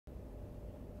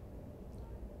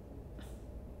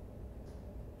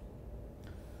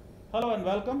Hello and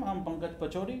welcome. I'm Pankaj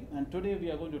Pachauri, and today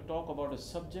we are going to talk about a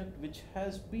subject which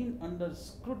has been under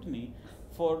scrutiny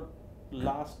for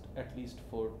last at least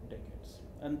 4 decades,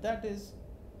 and that is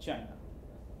China.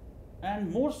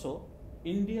 And more so,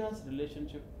 India's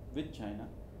relationship with China.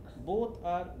 Both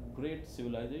are great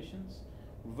civilizations,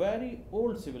 very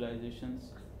old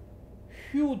civilizations,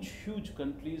 huge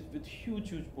countries with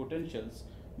huge potentials,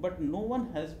 but no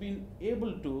one has been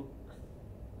able to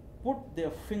put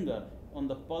their finger on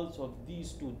the pulse of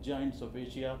these two giants of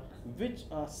Asia, which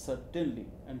are certainly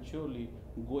and surely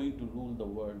going to rule the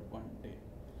world one day.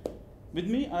 With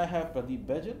me, I have Pradip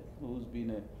Baijal, who's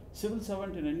been a civil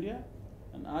servant in India,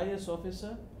 an IAS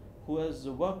officer who has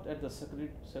worked at the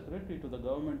Secretary to the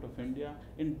Government of India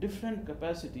in different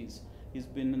capacities. He's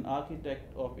been an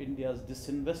architect of India's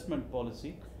disinvestment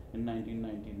policy in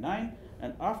 1999,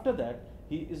 and after that,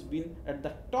 he has been at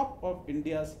the top of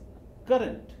India's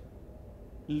current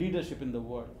leadership in the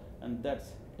world, and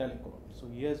that's telecom. So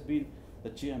he has been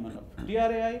the chairman of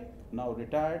TRAI, now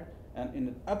retired, and in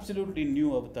an absolutely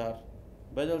new avatar.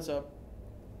 Baijal sir,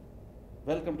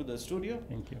 welcome to the studio.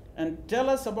 Thank you. And tell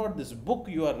us about this book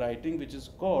you are writing, which is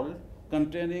called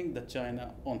Containing the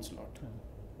China Onslaught.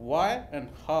 Why and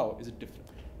how is it different?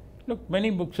 Look, many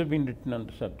books have been written on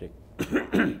the subject,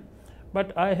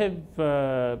 but I have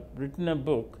written a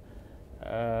book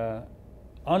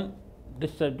on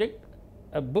this subject,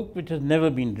 a book which has never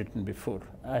been written before.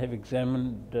 I have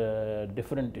examined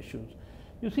different issues.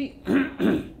 You see,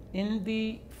 in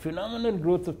the phenomenal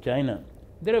growth of China,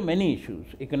 there are many issues: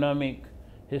 economic,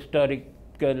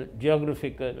 historical,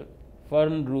 geographical,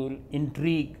 foreign rule,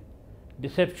 intrigue,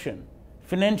 deception,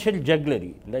 financial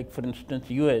jugglery. Like, for instance,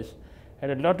 US had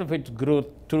a lot of its growth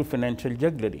through financial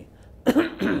jugglery.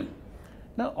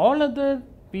 Now, all other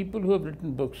people who have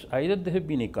written books, either they have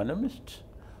been economists,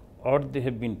 or they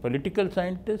have been political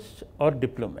scientists or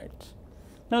diplomats.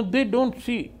 Now, they don't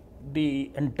see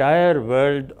the entire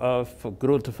world of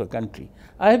growth of a country.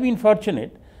 I have been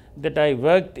fortunate that I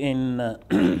worked in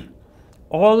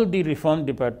all the reform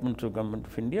departments of Government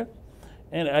of India,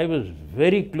 and I was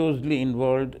very closely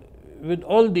involved with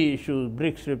all the issues,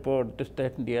 BRICS report, this,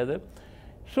 that and the other.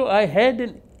 So, I had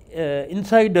an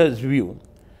insider's view.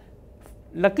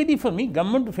 Luckily for me,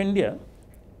 Government of India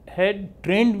had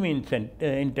trained me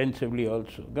intensively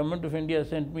also. Government of India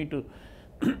sent me to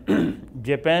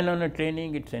Japan on a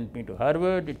training, it sent me to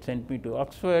Harvard, it sent me to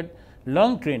Oxford,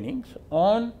 long trainings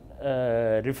on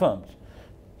reforms.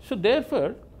 So,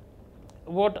 therefore,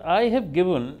 what I have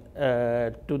given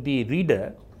to the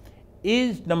reader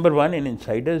is, number one, an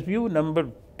insider's view, number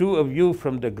two, a view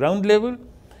from the ground level,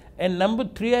 and number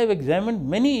three, I have examined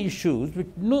many issues which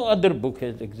no other book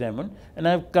has examined, and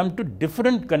I have come to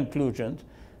different conclusions,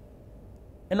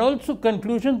 and also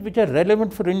conclusions which are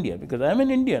relevant for India, because I am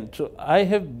an Indian. So, I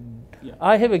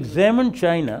have examined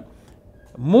China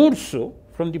more so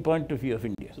from the point of view of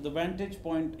India. So the vantage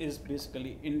point is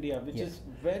basically India, which is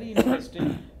very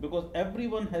interesting because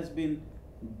everyone has been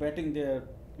betting their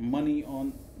money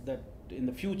on that in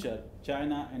the future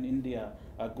China and India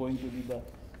are going to be the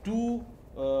two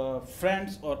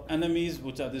friends or enemies,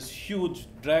 which are this huge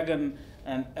dragon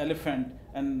and elephant,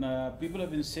 and people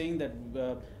have been saying that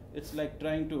it's like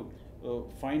trying to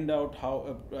find out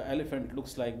how an elephant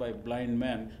looks like by a blind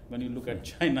man when you look at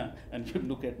China and you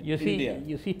look at India.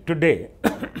 You see, today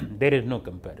there is no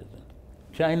comparison.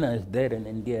 China is there and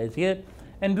India is here,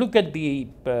 and look at the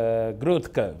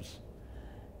growth curves.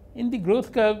 In the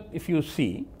growth curve, if you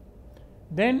see,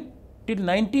 then till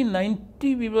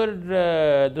 1990 we were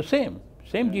the same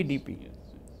GDP.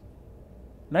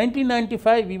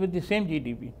 1995 we were the same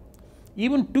GDP.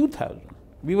 Even 2000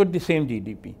 we were the same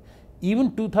GDP.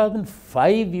 Even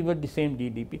 2005 we were the same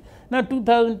GDP. Now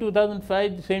 2000,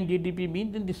 2005 the same GDP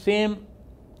means in the same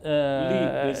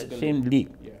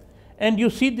league. Yeah. And you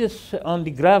see this on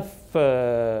the graph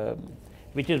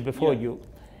which is before you.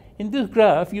 In this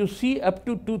graph you see up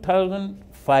to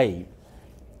 2005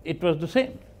 it was the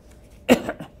same.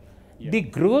 The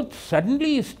growth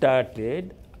suddenly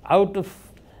started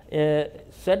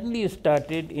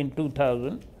in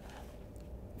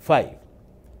 2005.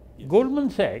 Goldman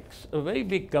Sachs, a very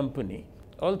big company,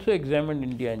 also examined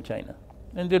India and China,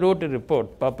 and they wrote a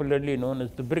report popularly known as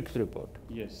the BRICS report.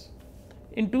 Yes.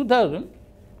 In 2000,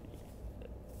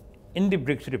 in the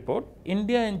BRICS report,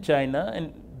 India and China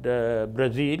and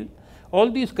Brazil,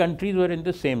 all these countries were in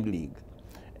the same league,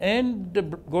 and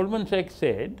Goldman Sachs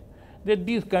said that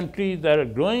these countries are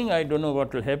growing, I don't know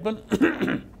what will happen.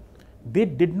 They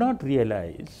did not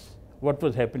realize what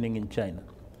was happening in China.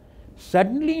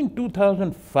 Suddenly in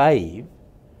 2005,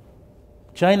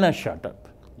 China shot up.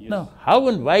 Yes. Now, how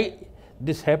and why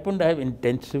this happened, I have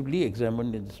intensively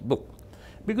examined in this book.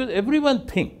 Because everyone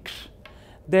thinks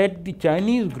that the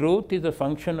Chinese growth is a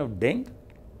function of Deng.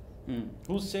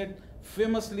 Who said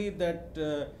famously that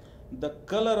the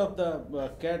color of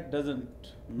the cat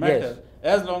doesn't matter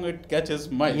as long as it catches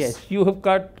mice. Yes, you have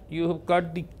got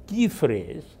the key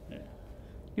phrase. Yeah.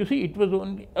 You see, it was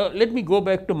only. Let me go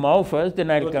back to Mao first,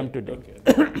 then I'll come to Deng.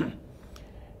 Okay.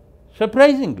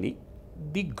 Surprisingly,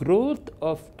 the growth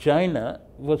of China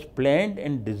was planned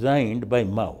and designed by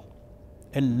Mao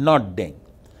and not Deng.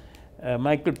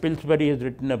 Michael Pillsbury has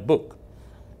written a book,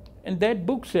 and that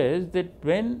book says that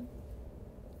when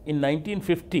in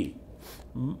 1950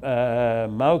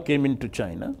 Mao came into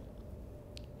China,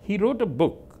 he wrote a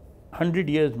book, 100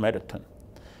 Years Marathon,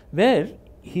 where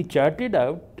he charted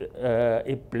out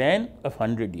a plan of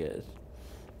 100 years,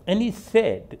 and he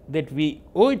said that we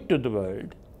owe it to the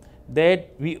world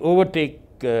that we overtake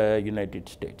United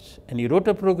States. And he wrote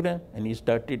a program and he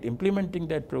started implementing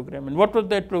that program. And what was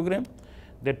that program?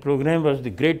 That program was the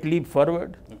Great Leap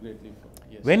Forward. The Great Leap Forward,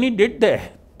 yes. When he did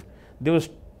that, there was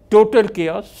total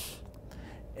chaos,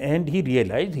 and he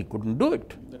realized he couldn't do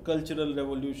it. The cultural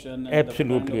revolution and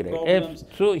Absolutely the kind of right. problems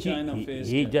So China faced.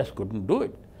 he just couldn't do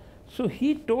it. So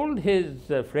he told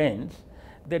his friends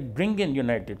that bring in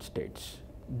United States.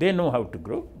 They know how to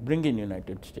grow. Bring in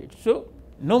United States. So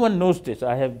no one knows this.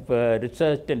 I have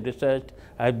researched and researched.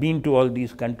 I have been to all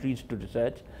these countries to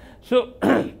research. So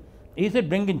he said,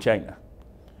 bring in China.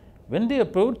 When they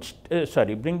approached,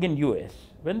 bring in US.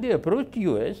 When they approached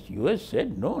US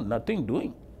said, no, nothing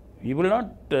doing. We will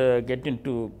not get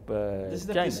into this is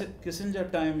the China. Kissinger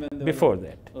time when they Before were,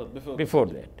 that. Oh, Before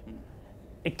that.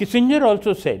 Kissinger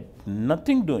also said,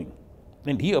 nothing doing.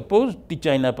 And he opposed the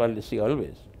China policy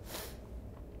always.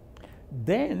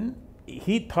 Then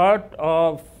he thought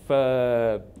of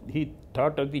the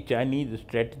Chinese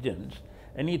stratagems,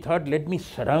 and he thought, let me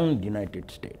surround United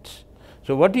States.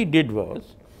 So what he did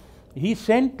was, he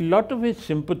sent a lot of his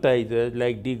sympathizers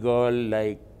like de Gaulle,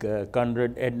 like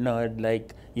Conrad Adenauer,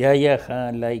 like Yahya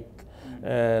Khan, like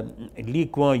Lee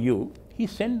Kuan Yew. He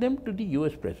sent them to the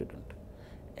US president.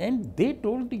 And they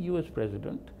told the US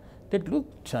president that, look,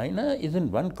 China is in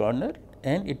one corner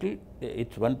and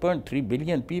it's 1.3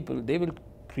 billion people. They will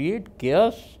create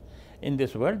chaos in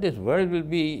this world. This world will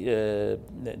be,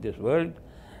 will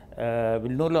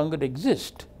no longer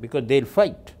exist because they'll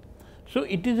fight. So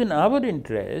it is in our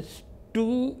interest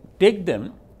to take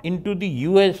them into the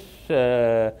US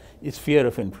sphere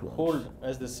of influence. Hold,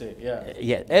 as they say, yeah.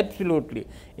 Yeah, absolutely.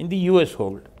 In the US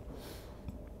hold.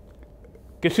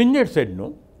 Kissinger said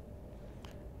no.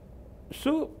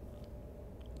 So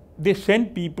they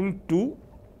sent people to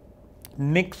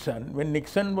Nixon when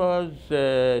Nixon was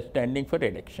standing for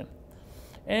election.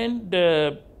 And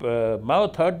Mao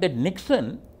thought that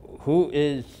Nixon, who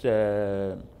is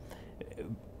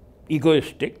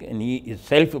egoistic and he is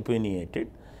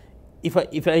self-opinionated,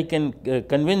 if I can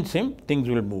convince him, things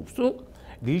will move. So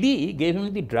Lee gave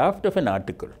him the draft of an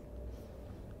article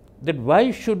that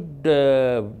why should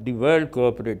the world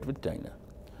cooperate with China.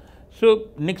 So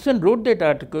Nixon wrote that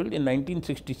article in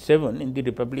 1967 in the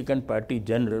Republican Party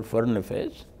Journal Foreign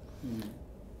Affairs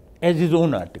as his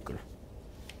own article.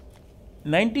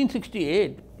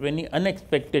 1968, when he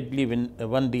unexpectedly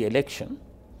won the election,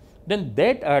 then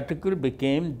that article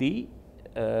became the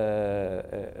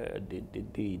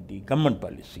government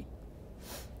policy.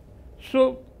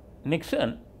 So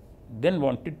Nixon then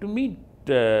wanted to meet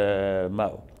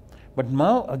Mao, but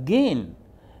Mao again,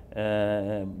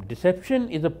 deception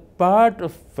is a part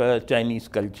of Chinese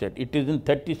culture. It is in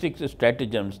 36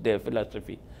 stratagems, their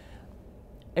philosophy.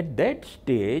 At that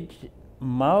stage,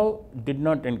 Mao did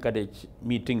not encourage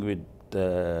meeting with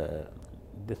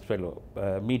this fellow,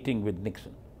 meeting with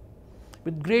Nixon.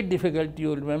 With great difficulty,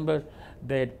 you remember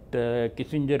that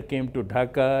Kissinger came to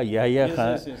Dhaka, Yahya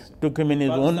Khan took him in his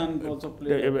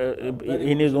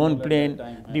own plane.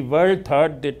 The world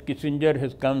thought that Kissinger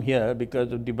has come here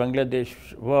because of the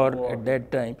Bangladesh war at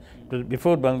that time. It was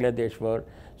before Bangladesh war.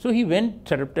 So he went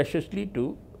surreptitiously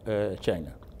to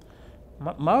China.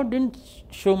 Mao didn't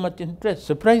show much interest,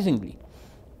 surprisingly,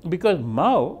 because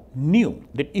Mao knew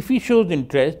that if he shows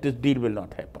interest, this deal will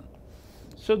not happen.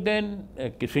 So then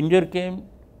Kissinger came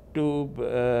to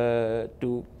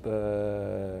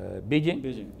Beijing.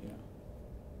 Yeah.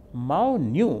 Mao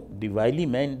knew, the wily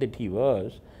man that he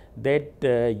was, that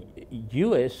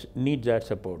US needs our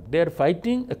support. They are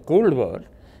fighting a Cold War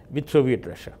with Soviet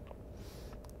Russia,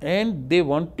 and they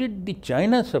wanted the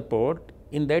China support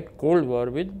in that Cold War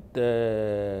with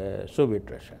Soviet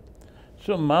Russia.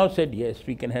 So Mao said, yes,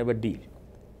 we can have a deal.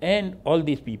 And all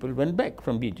these people went back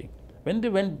from Beijing. When they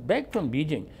went back from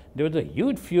Beijing, there was a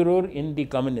huge furor in the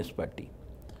Communist Party.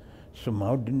 So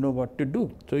Mao didn't know what to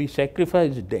do. So he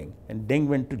sacrificed Deng, and Deng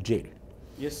went to jail.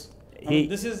 Yes. I mean,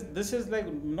 this is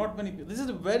like not many. This is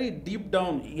a very deep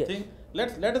down thing.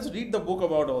 Let us read the book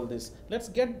about all this. Let's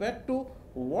get back to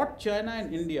what China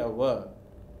and India were,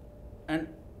 and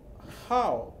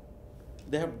how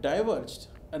they have diverged,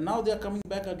 and now they are coming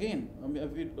back again. I mean,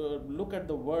 if we look at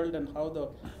the world and how the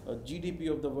GDP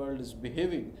of the world is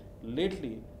behaving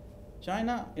lately,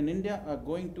 China and India are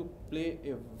going to play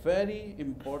a very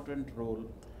important role.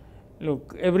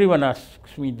 Look, everyone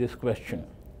asks me this question.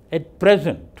 At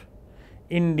present,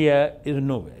 India is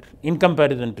nowhere in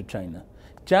comparison to China.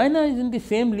 China is in the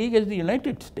same league as the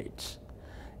United States.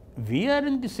 We are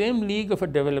in the same league of a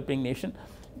developing nation.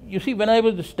 You see, when I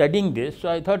was studying this, so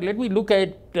I thought, let me look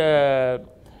at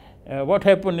what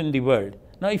happened in the world.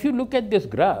 Now, if you look at this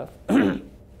graph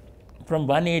from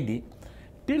 1 AD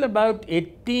till about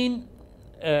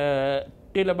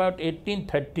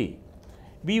 1830,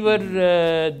 we were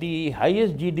the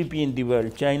highest GDP in the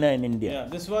world, China and India. Yeah,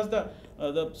 this was the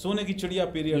Sone ki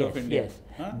Chidiya period of India. Yes.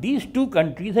 Huh? These two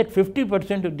countries had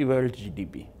 50% of the world's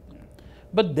GDP.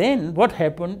 But then what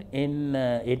happened in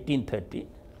 1830?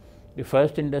 The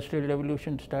first industrial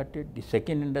revolution started, the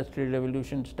second industrial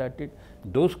revolution started.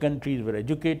 Those countries were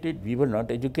educated, we were not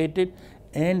educated,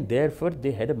 and therefore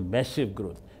they had a massive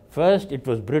growth. First it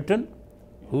was Britain,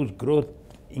 whose growth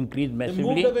increased massively.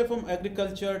 They moved away from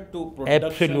agriculture to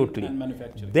production and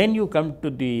manufacturing. Then you come to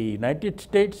the United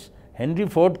States. Henry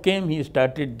Ford came, he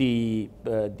started the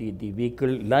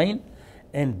vehicle line,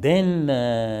 and then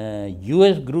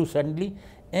US grew suddenly,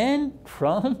 and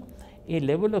from a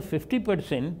level of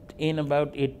 50% in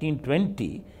about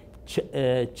 1820,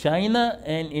 China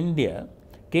and India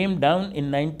came down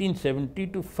in 1970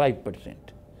 to 5%.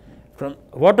 From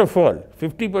waterfall,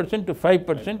 50% to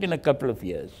 5% in a couple of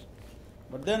years.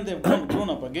 But then they've grown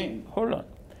up again. Hold on.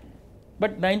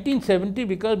 But 1970,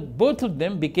 because both of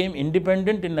them became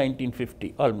independent in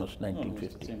 1950, almost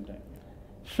 1950. Same time.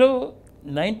 So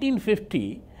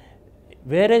 1950,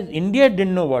 whereas India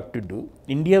didn't know what to do,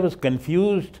 India was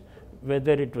confused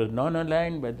whether it was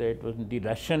non-aligned, whether it was the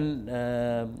Russian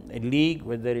league,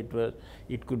 whether it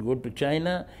could go to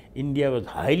China. India was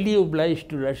highly obliged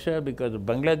to Russia because of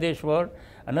Bangladesh war.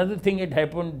 Another thing had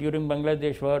happened during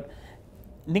Bangladesh war.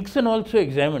 Nixon also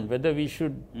examined whether we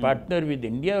should partner with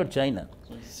India or China,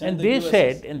 So and they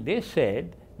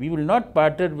said we will not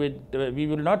partner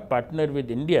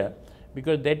with India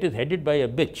because that is headed by a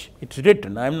bitch. It's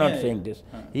written. I am not saying this.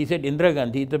 He said Indira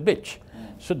Gandhi is a bitch.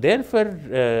 So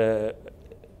therefore,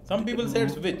 some people say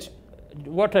it's bitch.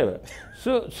 Whatever.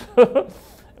 So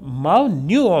Mao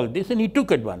knew all this and he took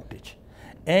advantage,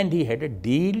 and he had a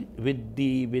deal with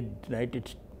the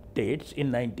United States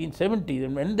in 1970s,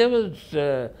 and when there was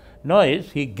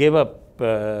noise, he gave up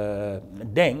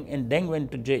Deng, and Deng went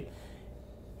to jail.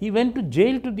 He went to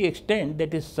jail to the extent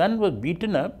that his son was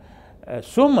beaten up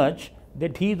so much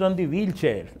that he is on the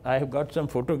wheelchair. I have got some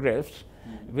photographs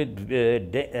with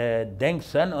Deng's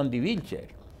son on the wheelchair,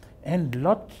 and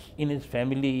lots in his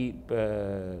family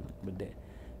were there.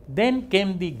 Then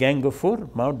came the Gang of Four.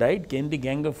 Mao died, came the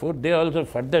Gang of Four. They also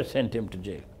further sent him to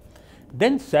jail.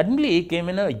 Then suddenly came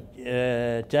in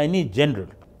a Chinese general,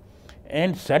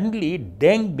 and suddenly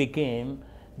Deng became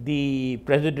the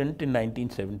president in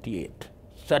 1978,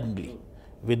 suddenly,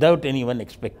 without anyone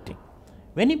expecting.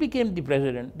 When he became the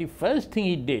president, the first thing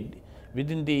he did,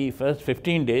 within the first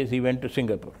 15 days, he went to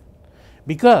Singapore.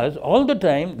 Because all the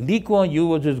time, Lee Kuan Yew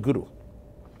was his guru.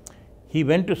 He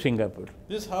went to Singapore.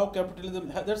 This is how capitalism,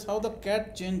 that's how the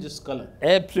cat changes color.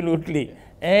 Absolutely.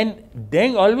 And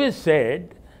Deng always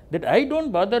said that I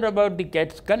don't bother about the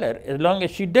cat's color as long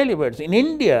as she delivers. In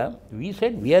India, we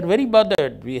said we are very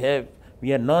bothered. We are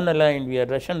non-aligned, we are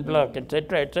Russian bloc,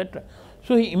 etc., etc.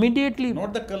 So he immediately...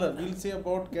 Not the color, we'll say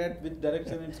about cat, which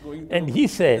direction it's going to. And he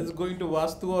said... It's going to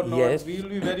Vastu or not, yes, we'll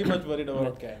be very much worried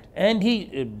about cat. And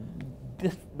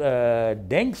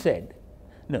Deng said,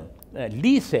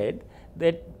 Lee said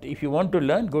that if you want to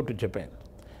learn, go to Japan.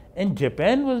 And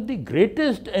Japan was the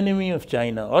greatest enemy of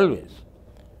China, always.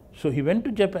 So he went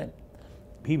to Japan.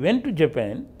 He went to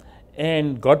Japan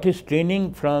and got his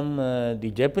training from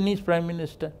the Japanese Prime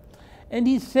Minister. And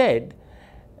he said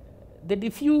that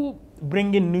if you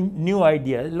bring in new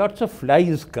ideas, lots of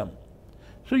flies come.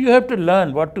 So you have to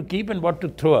learn what to keep and what to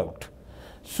throw out.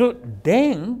 So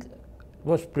Deng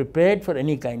was prepared for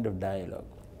any kind of dialogue.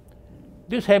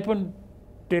 This happened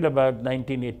till about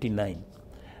 1989.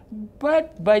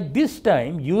 But by this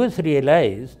time, US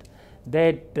realized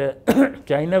that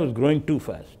China was growing too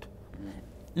fast.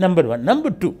 Number one.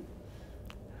 Number two,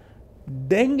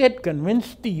 Deng had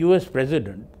convinced the US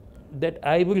president that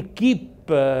I will keep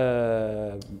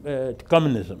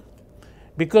communism,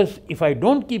 because if I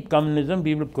don't keep communism,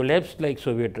 we will collapse like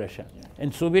Soviet Russia.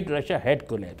 And Soviet Russia had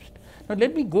collapsed. Now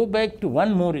let me go back to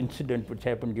one more incident which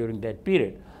happened during that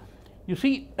period. You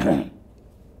see,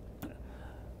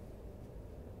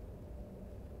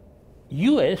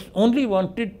 US only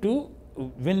wanted to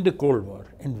win the Cold War,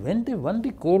 and when they won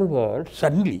the Cold War,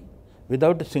 suddenly,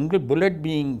 without a single bullet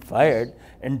being fired,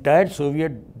 entire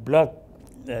Soviet bloc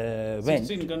went.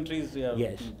 16 countries, yeah.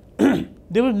 Yes.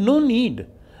 There was no need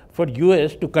for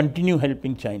US to continue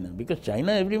helping China, because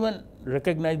China, everyone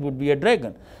recognized, would be a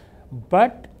dragon.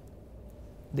 But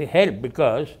they helped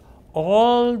because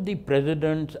all the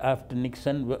presidents after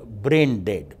Nixon were brain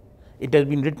dead. It has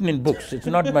been written in books, it's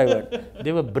not my word.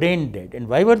 They were brain dead. And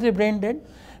why were they brain dead?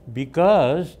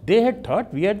 Because they had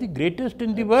thought we are the greatest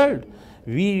in the world.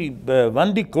 We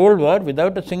won the Cold War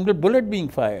without a single bullet being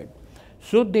fired.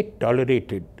 So they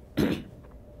tolerated.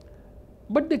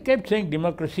 But they kept saying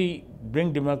democracy,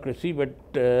 bring democracy,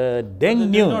 but Deng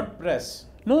knew. Did not press.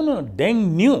 No,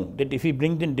 Deng knew that if he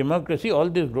brings in democracy, all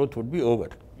this growth would be over.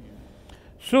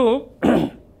 So,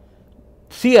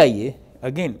 CIA,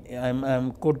 again,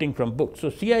 I'm quoting from books. So,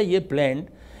 CIA planned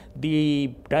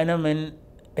the Tiananmen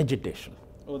agitation.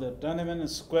 Oh, the Tiananmen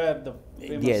Square, the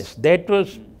famous. Yes, that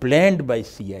was planned by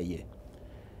CIA.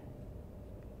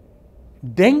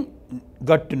 Deng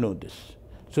got to know this.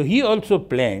 So, he also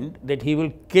planned that he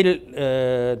will kill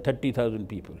 30,000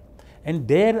 people. And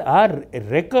there are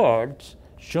records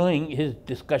showing his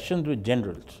discussions with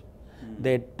generals,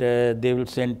 that they will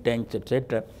send tanks,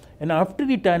 etc. And after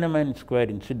the Tiananmen Square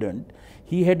incident,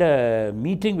 he had a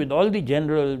meeting with all the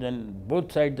generals, and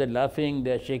both sides are laughing,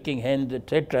 they are shaking hands,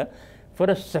 etc.,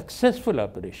 for a successful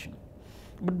operation.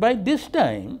 But by this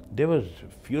time, there was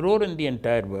furor in the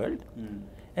entire world.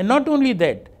 And not only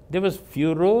that, there was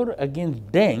furor against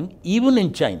Deng even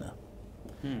in China.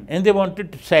 And they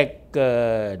wanted to sack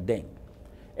Deng.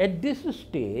 At this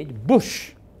stage,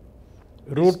 Bush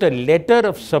wrote a letter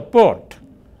of support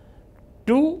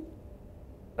to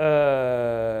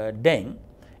Deng,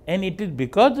 and it is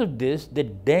because of this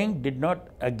that Deng did not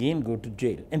again go to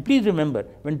jail. And please remember,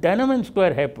 when Tiananmen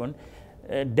Square happened,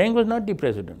 Deng was not the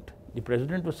president. The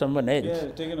president was someone else.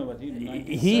 Yeah, taken over.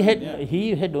 He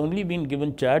had only been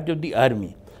given charge of the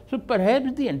army. So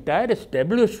perhaps the entire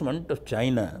establishment of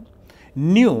China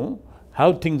knew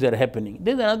how things are happening.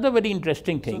 There's another very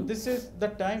interesting thing. So this is the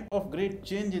time of great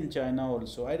change in China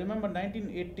also. I remember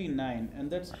 1989,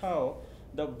 and that's how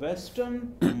the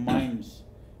Western minds,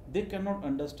 they cannot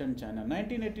understand China.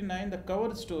 1989, the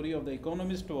cover story of The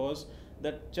Economist was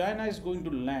that China is going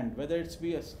to land, whether it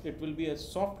will be a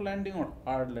soft landing or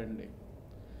hard landing.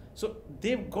 So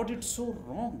they've got it so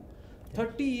wrong.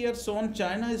 30 years on,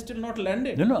 China is still not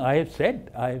landed. No, I have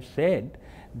said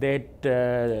that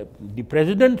the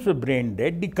presidents were brain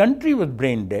dead, the country was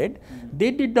brain dead.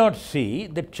 They did not see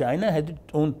that China has its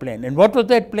own plan. And what was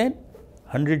that plan?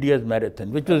 100 years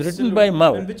marathon, which was written by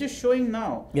Mao. And which is showing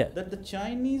now that the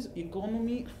Chinese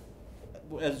economy,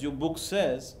 as your book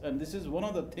says, and this is one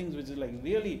of the things which is like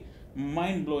really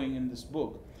mind-blowing in this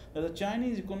book, that the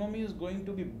Chinese economy is going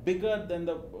to be bigger than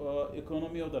the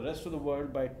economy of the rest of the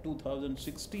world by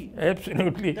 2016.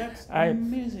 Absolutely. That's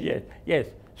amazing. Yes.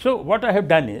 So what I have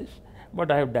done is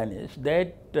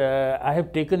that I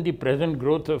have taken the present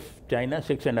growth of China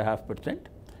 6.5%,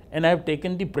 and I have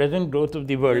taken the present growth of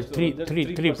the world 3%.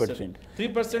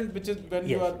 3%, which is when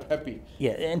you are happy.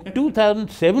 Yeah, and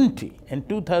 2070 and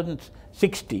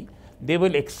 2060, they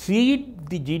will exceed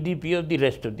the GDP of the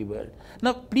rest of the world.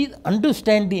 Now, please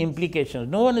understand the implications.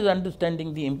 No one is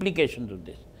understanding the implications of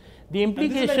this. The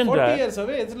implications and this is like 40 years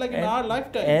away. It's like in our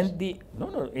lifetime. And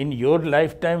in your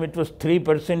lifetime, it was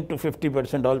 3% to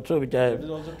 50% also, which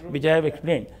I have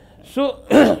explained. So,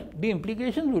 the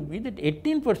implications would be that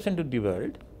 18% of the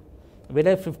world will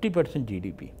have 50%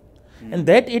 GDP. And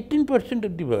that 18%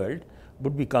 of the world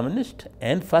would be communist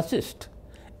and fascist,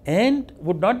 and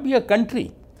would not be a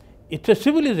country. It's a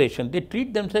civilization. They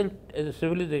treat themselves as a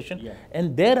civilization,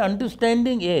 and their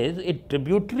understanding is a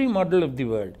tributary model of the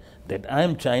world, that I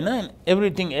am China and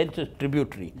everything else is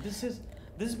tributary. This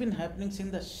has been happening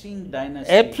since the Qing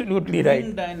dynasty. Absolutely right.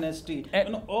 Qing dynasty.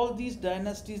 All these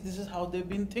dynasties, this is how they've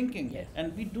been thinking.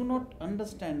 And we do not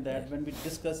understand that when we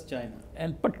discuss China.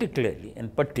 And particularly,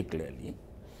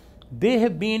 they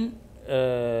have been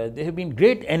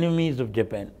great enemies of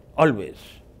Japan, always,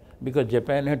 because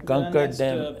Japan had conquered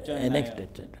them, annexed,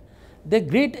 etc. They are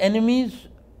great enemies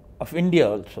of India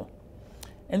also.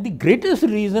 And the greatest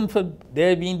reason for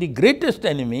their being the greatest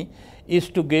enemy is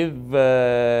to give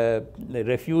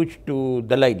refuge to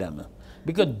Dalai Lama.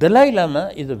 Because Dalai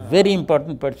Lama is a very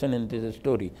important person in this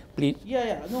story. Please.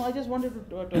 Yeah. No, I just wanted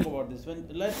to talk about this.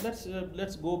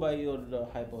 Let's go by your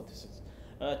hypothesis.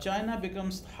 China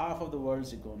becomes half of the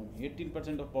world's economy,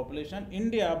 18% of population.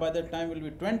 India by that time will be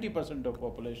 20% of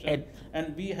population,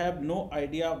 and we have no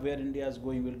idea where India is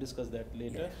going. We'll discuss that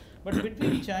later. But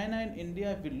between China and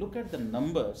India, if we look at the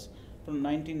numbers from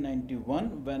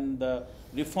 1991, when the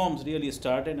reforms really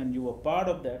started, and you were part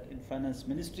of that in finance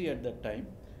ministry at that time,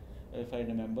 if I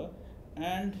remember,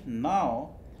 and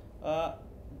now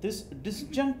this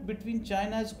disjunct between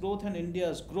China's growth and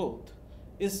India's growth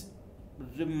is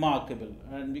remarkable,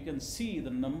 and we can see the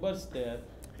numbers there.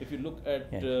 If you look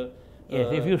at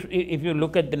if you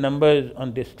look at the numbers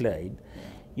on this slide,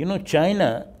 you know,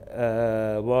 China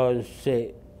was,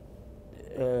 say,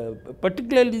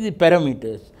 particularly the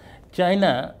parameters.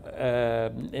 China,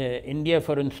 India,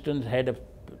 for instance, had a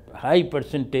high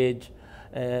percentage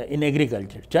in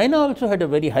agriculture. China also had a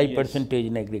very high percentage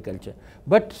in agriculture,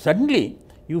 but suddenly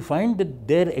you find that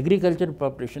their agricultural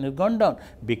population has gone down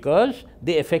because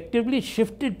they effectively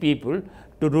shifted people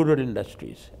to rural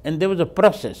industries, and there was a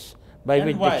process by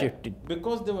which they shifted.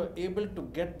 Because they were able to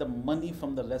get the money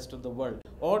from the rest of the world.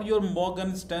 Or your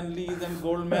Morgan Stanleys and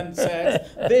Goldman Sachs,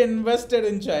 they invested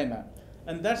in China.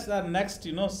 And that's our next,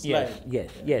 slide.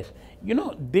 Yes. You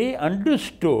know, they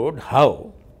understood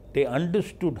how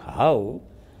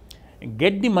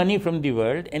get the money from the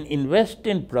world and invest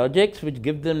in projects which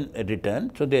give them a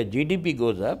return, so their GDP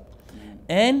goes up,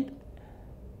 and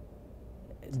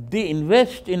they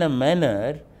invest in a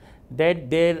manner that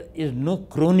there is no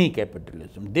crony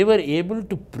capitalism. They were able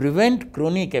to prevent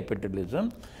crony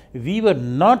capitalism. We were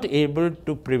not able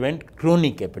to prevent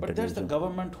crony capitalism. But that's the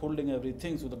government holding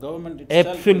everything, so the government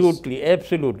itself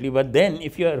Absolutely. But then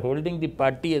if you are holding the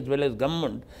party as well as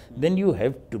government, then you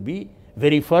have to be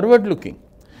very forward looking.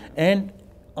 And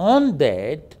on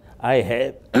that, I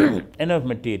have enough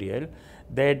material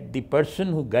that the person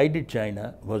who guided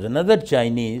China was another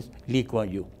Chinese, Lee Kuan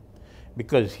Yew,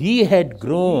 because he had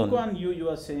grown. Lee Kuan Yew, you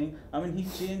are saying, he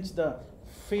changed the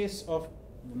face of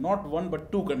not one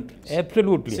but two countries.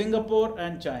 Absolutely. Singapore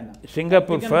and China.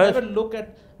 Singapore we can first. Have a look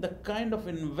at the kind of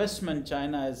investment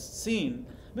China has seen,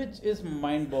 which is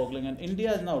mind-boggling, and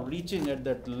India is now reaching at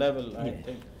that level, I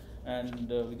think. And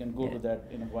we can go to that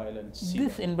in a while and see.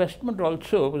 This investment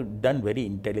also was done very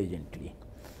intelligently.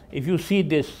 If you see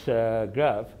this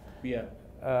graph,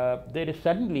 there is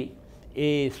suddenly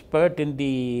a spurt in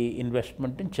the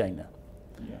investment in China.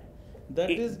 That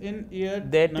is in year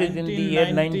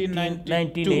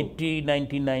 1980,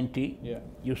 1990.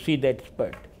 You see that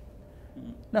spurt.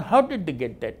 Now, how did they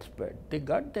get that spurt? They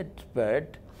got that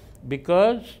spurt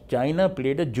because China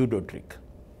played a judo trick.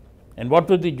 And what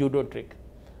was the judo trick?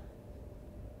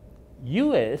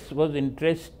 US was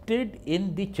interested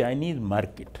in the Chinese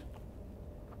market.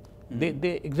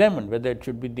 They examined whether it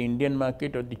should be the Indian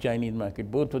market or the Chinese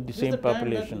market. Both with the same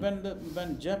population.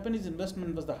 When Japanese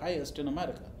investment was the highest in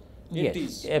America. 80s.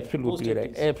 Yes, absolutely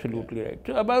right. Absolutely right.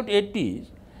 So about 80s,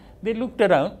 they looked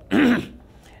around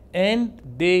and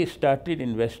they started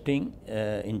investing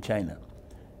in China.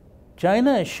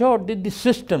 China assured that the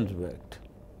systems worked.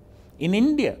 In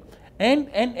India,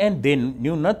 and they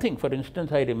knew nothing. For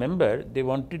instance, I remember they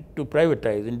wanted to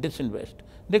privatize and disinvest.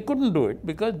 They couldn't do it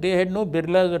because they had no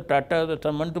Birlas or Tatas or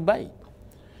someone to buy.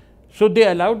 So they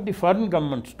allowed the foreign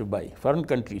governments to buy, foreign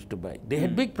countries to buy. They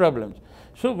had big problems.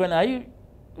 So when I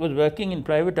was working in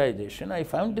privatization, I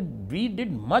found that we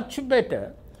did much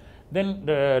better than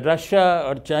Russia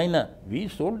or China. We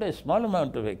sold a small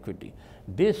amount of equity.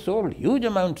 They sold huge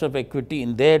amounts of equity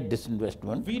in their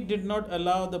disinvestment. We did not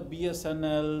allow the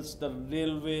BSNLs, the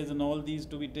railways and all these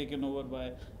to be taken over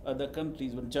by other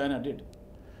countries when China did.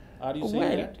 Are you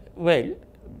saying that? Well,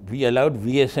 we allowed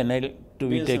VSNL to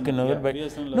be taken over by...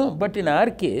 No, but in our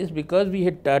case, because we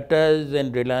had Tatas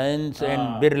and Reliance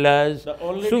and Birlas,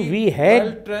 so we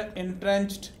had...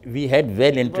 We had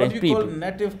well-entrenched people. What we call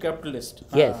native capitalist.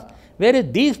 Yes.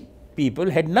 Whereas these people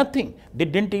had nothing. They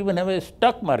didn't even have a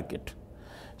stock market.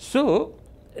 So,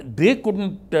 they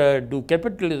couldn't do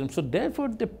capitalism. So, therefore,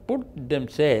 they put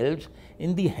themselves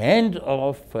in the hands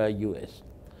of US.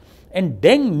 And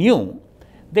Deng knew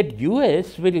that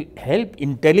US will help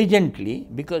intelligently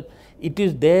because it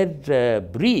is their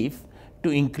brief to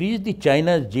increase the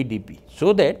China's GDP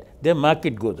so that their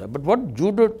market goes up. But what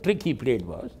judo trick he played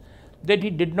was that he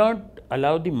did not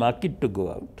allow the market to go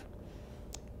out.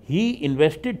 He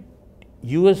invested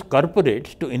US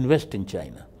corporates to invest in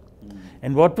China.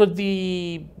 And what was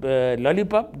the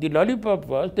lollipop? The lollipop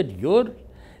was that your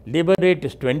labor rate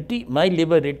is 20, my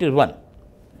labor rate is 1.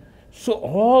 So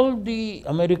all the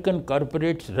American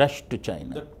corporates rushed to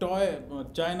China. The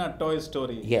China toy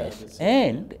story. Yes,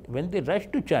 and when they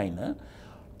rushed to China,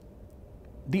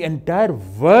 the entire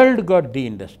world got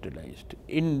deindustrialized.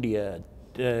 India,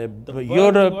 The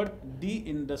Europe. world got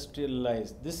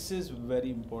deindustrialized. This is very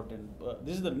important.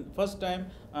 This is the first time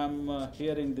I'm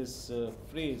hearing this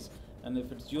phrase, and if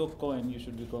it's your coin, you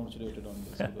should be congratulated on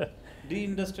this. Because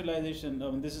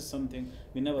deindustrialization, this is something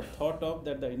we never thought of,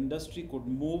 that the industry could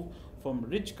move from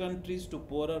rich countries to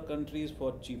poorer countries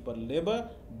for cheaper labor,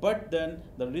 but then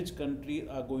the rich countries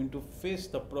are going to face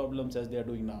the problems as they are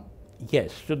doing now.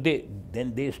 Yes, so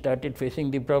then they started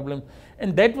facing the problem,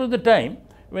 and that was the time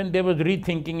when there was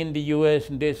rethinking in the US,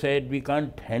 and they said we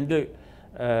can't handle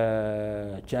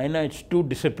China, it's too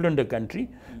disciplined a country,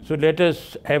 so let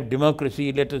us have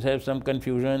democracy, let us have some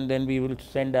confusion, then we will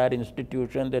send our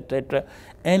institutions, etc.,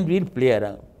 and we'll play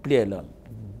along.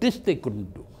 This they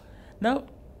couldn't do. Now,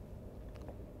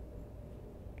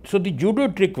 so the judo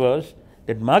trick was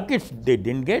that markets they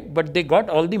didn't get, but they got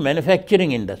all the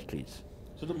manufacturing industries.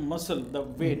 So the muscle, the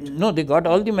weight. No, they got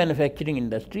all the manufacturing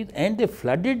industries, and they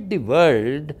flooded the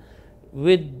world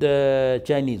with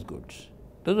Chinese goods.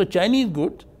 Those were Chinese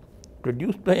goods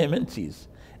produced by MNCs,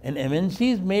 and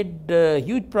MNCs made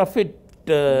huge profit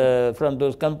from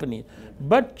those companies.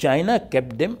 But China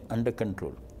kept them under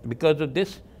control because of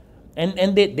this,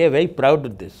 and they are very proud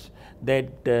of this,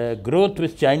 that growth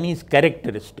with Chinese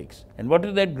characteristics. And what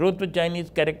is that growth with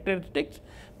Chinese characteristics?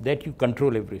 That you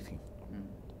control everything.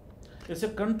 It's a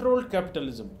controlled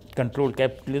capitalism. Controlled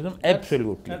capitalism,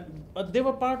 absolutely. They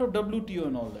were part of WTO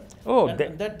and all that. Oh,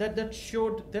 and that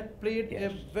played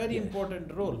yes, a very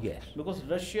important role. Yes. Because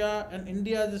Russia and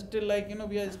India is still like,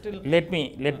 we are still. Let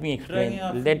me explain.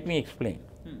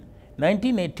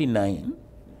 1989,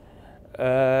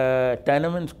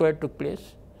 Tiananmen Square took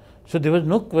place. So there was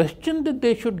no question that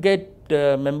they should get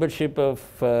membership of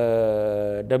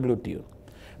WTO,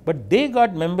 but they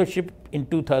got membership in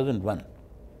 2001.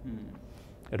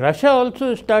 Russia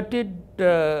also started.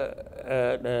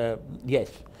 Yes,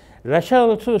 Russia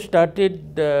also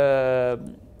started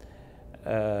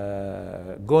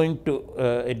going to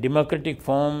a democratic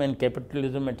form and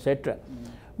capitalism, etc.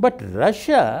 But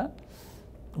Russia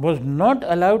was not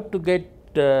allowed to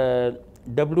get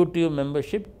WTO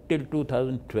membership till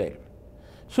 2012.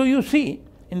 So you see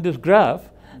in this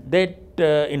graph that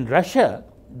in Russia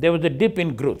there was a dip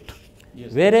in growth,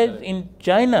 yes, whereas in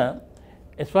China,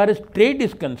 as far as trade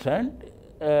is concerned,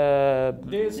 China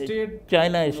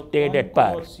stayed at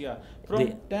par. Course, yeah.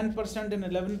 From 10% and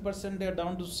 11%, they are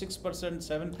down to 6%,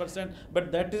 7%,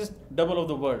 but that is double of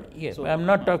the world. Yes, so, I am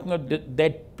not talking of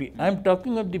that. I am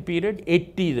talking of the period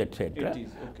 80s, etc.,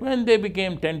 when they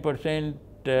became 10%,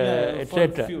 etc. For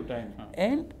a few times.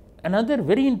 And another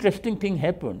very interesting thing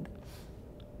happened,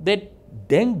 that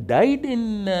Deng died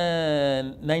in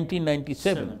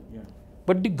 1997,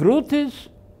 but the growth is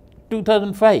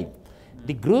 2005.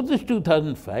 The growth is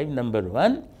 2005, number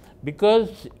one,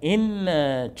 because in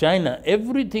China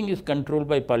everything is controlled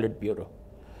by Politburo.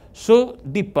 So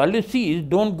the policies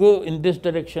don't go in this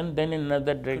direction, then in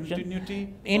another direction.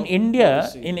 Continuity in India,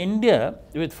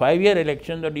 with 5-year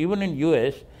elections, or even in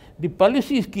US, the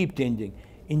policies keep changing.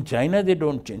 In China, they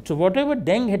don't change. So whatever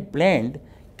Deng had planned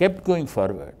kept going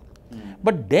forward.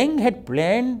 But Deng had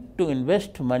planned to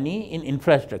invest money in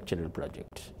infrastructural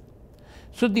projects.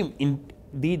 So the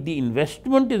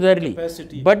investment is early,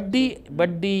 capacity. but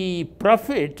the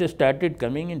profits started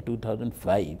coming in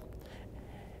 2005.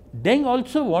 Deng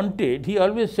also wanted, he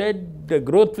always said, the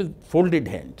growth with folded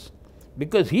hands,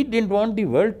 because he didn't want the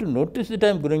world to notice that I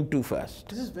am growing too fast.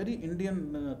 This is very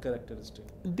Indian characteristic.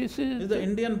 This is the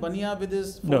Indian baniya with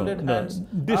his folded hands.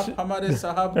 This hamare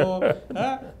sahab ho.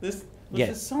 This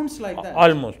sounds like that.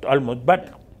 Almost.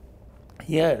 But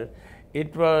here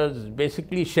it was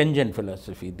basically Shenzhen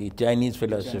philosophy, the Chinese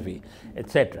philosophy,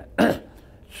 etc.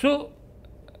 So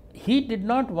he did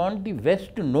not want the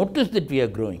West to notice that we are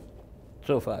growing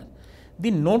so fast.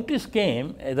 The notice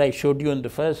came, as I showed you on the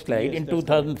first slide, in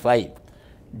 2005.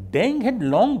 Deng had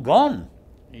long gone.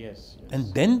 Yes.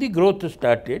 And then the growth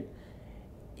started.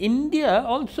 India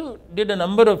also did a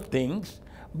number of things,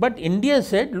 but India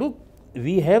said, look,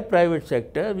 we have private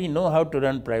sector, we know how to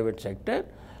run private sector,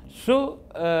 so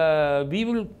we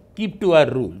will keep to our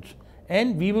rules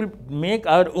and we will make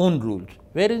our own rules.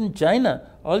 Whereas in China,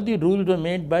 all the rules were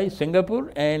made by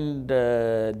Singapore and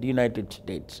the United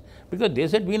States, because they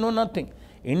said we know nothing.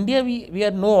 India, we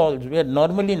are know-alls, we are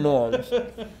normally know-alls.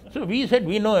 So we said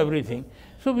we know everything.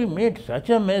 So we made such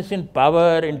a mess in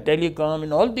power, in telecom,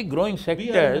 in all the growing sectors.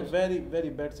 We are in a very, very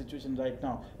bad situation right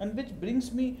now. And which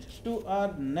brings me to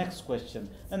our next question.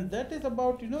 And that is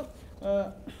about,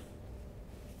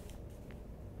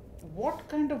 what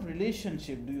kind of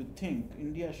relationship do you think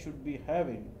India should be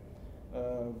having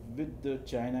with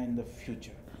China in the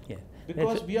future? Yeah.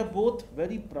 Because we are both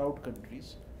very proud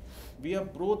countries. We are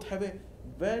both have a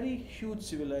very huge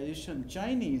civilization.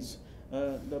 Chinese,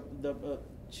 the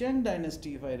Qing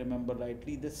dynasty, if I remember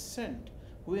rightly, they sent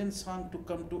Huan Sang to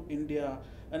come to India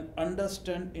and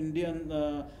understand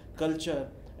Indian culture,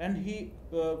 and he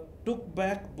took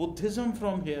back Buddhism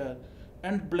from here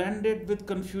and blended with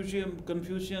Confucian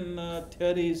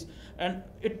theories, and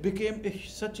it became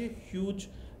such a huge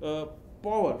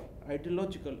power,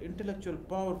 ideological, intellectual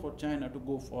power for China to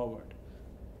go forward.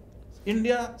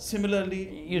 India,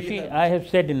 similarly. You see, I have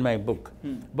said in my book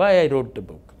why I wrote the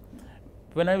book.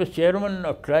 When I was chairman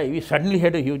of TRI, we suddenly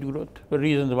had a huge growth for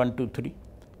reasons 1, 2, 3.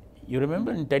 You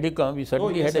remember in telecom, we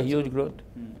suddenly had a huge growth.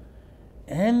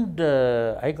 And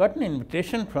I got an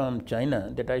invitation from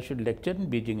China that I should lecture in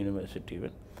Beijing University.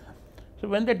 So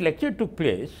when that lecture took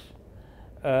place,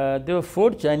 there were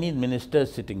 4 Chinese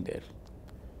ministers sitting there.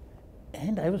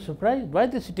 And I was surprised, why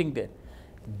they sitting there?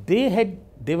 They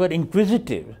were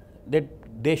inquisitive that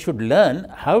they should learn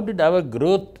how did our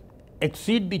growth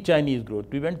exceed the Chinese growth.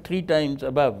 We went 3 times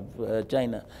above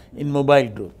China in mobile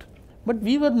growth. But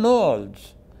we were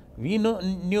know-alls. We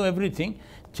knew everything.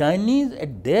 Chinese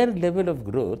at their level of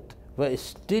growth were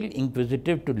still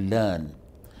inquisitive to learn.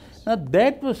 Now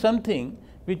that was something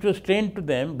which was trained to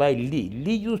them by Lee.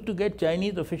 Lee used to get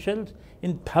Chinese officials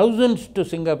in thousands to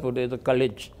Singapore. There is a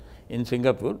college in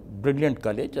Singapore, brilliant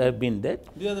college, I have been there.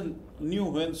 These are the new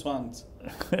Huan Swans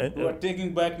who are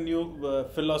taking back new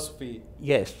philosophy.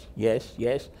 Yes.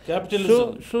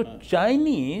 Capitalism. So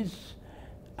Chinese,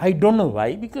 I don't know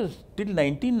why, because till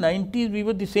 1990s we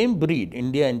were the same breed,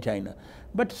 India and China.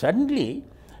 But suddenly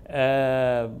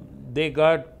they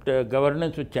got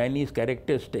governance with Chinese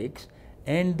characteristics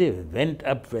and they went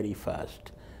up very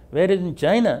fast. Whereas in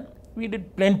China, we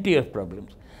did plenty of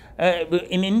problems.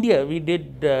 In India, we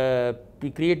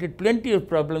created plenty of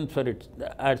problems for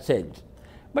ourselves.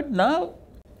 But now,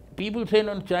 people say,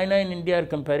 no, China and India are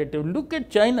comparative. Look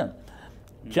at China.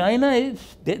 China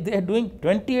they are doing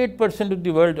 28% of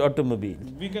the world's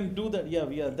automobiles. We can do that,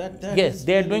 that yes,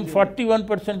 they are doing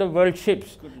 41% of world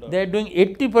ships. They are doing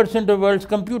 80% of world's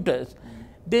computers.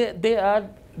 They are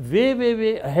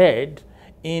way ahead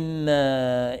in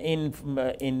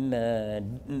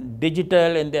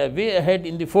digital, and they are way ahead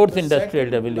in the fourth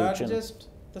industrial revolution.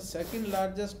 The second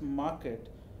largest market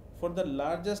for the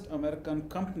largest American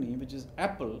company, which is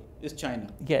Apple, is China.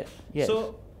 Yes.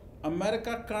 So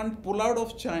America can't pull out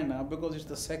of China because it's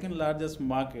the second largest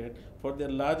market for their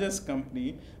largest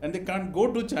company, and they can't go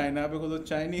to China because the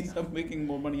Chinese are making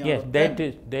more money out of them.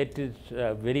 Yes, that is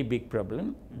a very big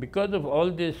problem. Because of all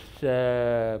this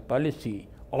policy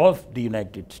of the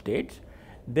United States,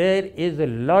 there is a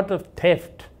lot of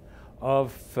theft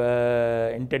of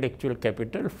intellectual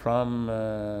capital from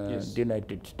the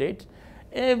United States.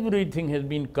 Everything has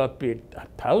been copied.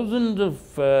 Thousands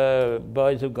of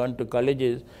boys have gone to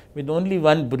colleges with only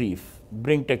one brief,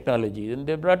 bring technologies, and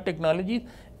they brought technologies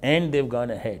and they've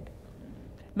gone ahead.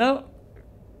 Now,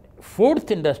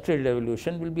 fourth industrial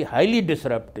revolution will be highly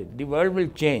disruptive. The world will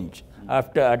change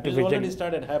after artificial. This has already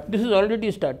started happening. This has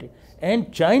already started.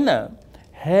 And China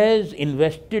has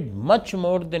invested much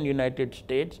more than United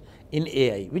States in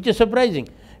AI, which is surprising,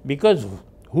 because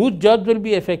whose jobs will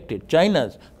be affected?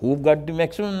 China's, who've got the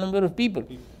maximum number of people.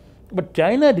 But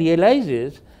China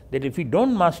realizes that if we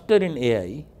don't master in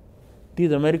AI,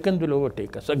 these Americans will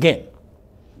overtake us again.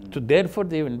 So therefore,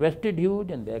 they have invested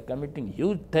huge and they are committing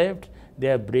huge thefts. They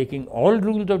are breaking all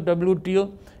rules of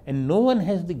WTO, and no one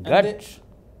has the guts.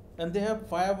 And they have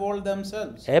firewalled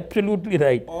themselves. Absolutely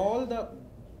right. All the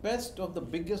best of the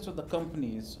biggest of the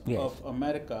companies of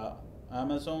America,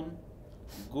 Amazon,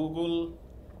 Google,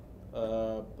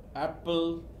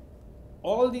 Apple,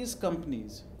 all these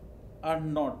companies are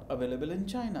not available in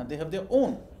China. They have their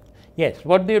own. Yes,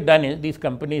 what they have done is these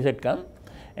companies had come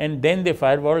and then they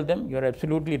firewalled them. You are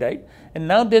absolutely right. And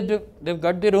now they've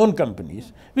got their own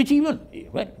companies, which even,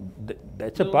 well,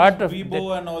 that's a part of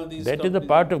Weibo and all these. That is a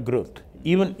part of growth.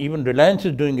 Even Reliance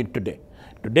is doing it today.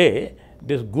 Today,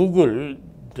 this Google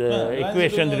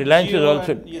equation, Reliance is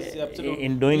also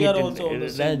in doing it in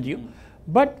Reliance Jio.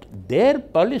 But their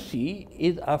policy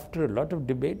is after a lot of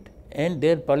debate, and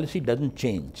their policy doesn't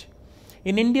change.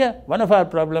 In India, one of our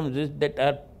problems is that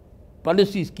our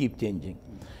policies keep changing.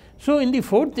 So in the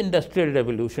fourth industrial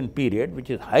revolution period, which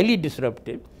is highly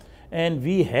disruptive, and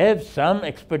we have some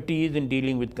expertise in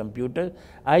dealing with computers.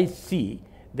 I see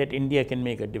that India can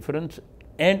make a difference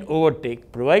and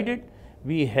overtake, provided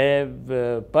we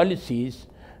have policies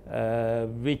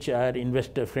which are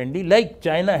investor friendly, like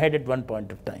China had at one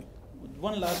point of time.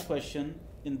 One last question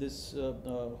in this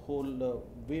whole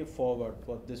way forward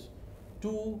for this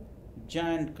two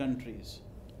giant countries.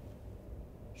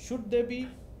 Should they be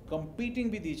competing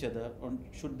with each other or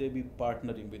should they be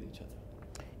partnering with each other?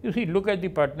 You see, look at the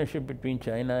partnership between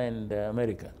China and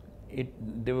America.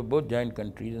 They were both giant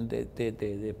countries and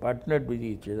they partnered with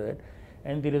each other,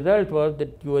 and the result was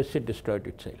that USA destroyed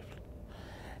itself.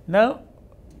 Now,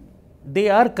 they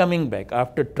are coming back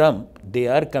after Trump. They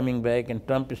are coming back, and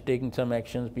Trump is taking some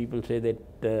actions. People say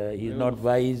that he is not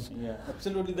wise. Yeah,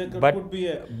 absolutely. There could be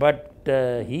a. But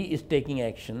he is taking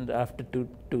actions after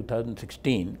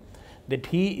 2016 that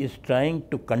he is trying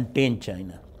to contain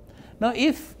China. Now,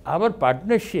 if our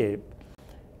partnership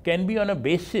can be on a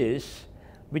basis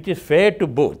which is fair to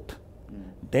both,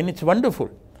 then it's wonderful.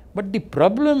 But the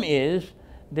problem is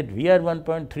that we are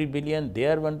 1.3 billion, they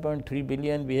are 1.3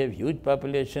 billion, we have huge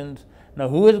populations. Now,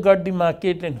 who has got the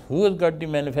market and who has got the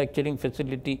manufacturing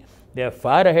facility? They are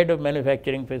far ahead of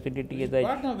manufacturing facility.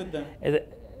 Partner with them.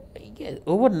 Yes,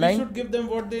 over we should give them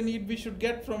what they need, we should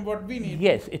get from what we need.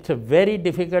 Yes, it's a very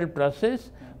difficult process,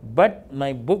 but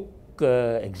my book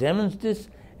examines this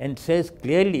and says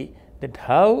clearly that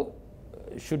how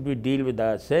should we deal with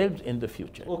ourselves in the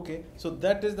future. Okay, so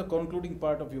that is the concluding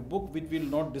part of your book, which we will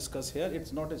not discuss here.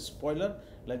 It's not a spoiler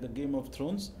like the Game of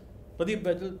Thrones. Pradip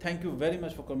Baijal, thank you very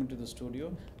much for coming to the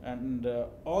studio, and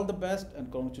all the best and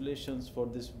congratulations for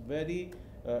this very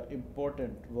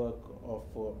important work of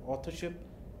authorship,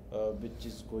 which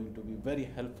is going to be very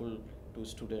helpful to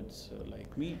students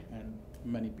like me and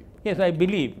many people. Yes, I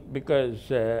believe, because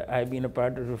I've been a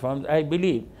part of reforms, I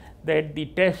believe that the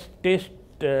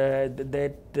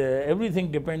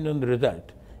everything depends on the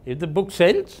result. If the book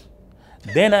sells,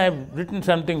 then I've written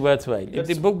something worthwhile. If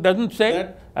the book doesn't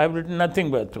sell, I've written nothing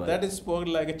worthwhile. That is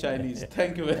spoken like a Chinese.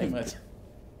 Thank you very much.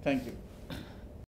 Thank you.